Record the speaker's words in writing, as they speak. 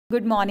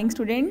Good morning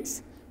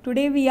students.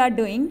 Today we are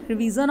doing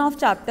revision of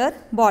chapter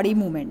body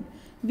movement.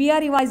 We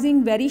are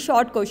revising very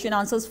short question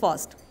answers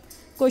first.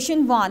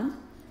 Question 1.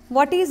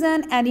 What is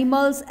an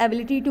animal's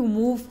ability to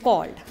move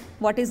called?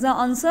 What is the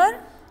answer?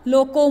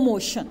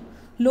 Locomotion.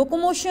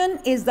 Locomotion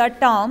is the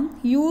term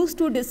used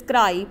to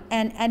describe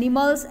an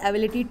animal's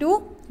ability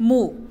to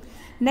move.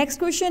 Next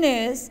question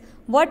is,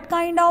 what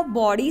kind of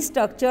body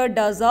structure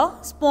does a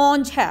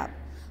sponge have?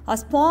 A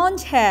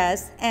sponge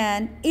has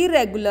an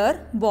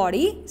irregular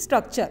body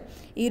structure.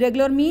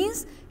 Irregular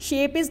means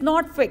shape is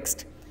not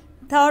fixed.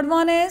 Third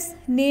one is,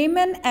 name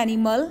an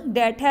animal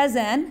that has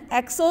an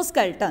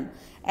exoskeleton.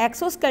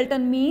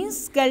 Exoskeleton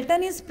means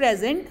skeleton is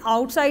present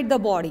outside the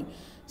body.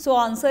 So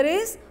answer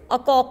is a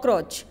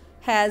cockroach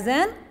has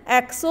an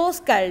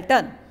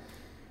exoskeleton.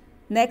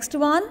 Next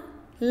one,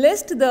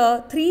 list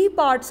the three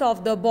parts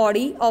of the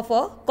body of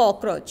a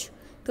cockroach.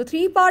 The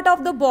three parts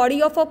of the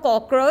body of a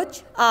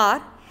cockroach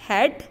are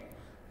head,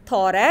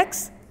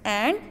 thorax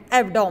and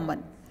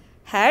abdomen.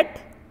 Head,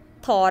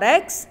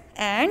 thorax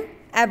and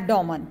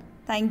abdomen.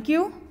 Thank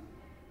you.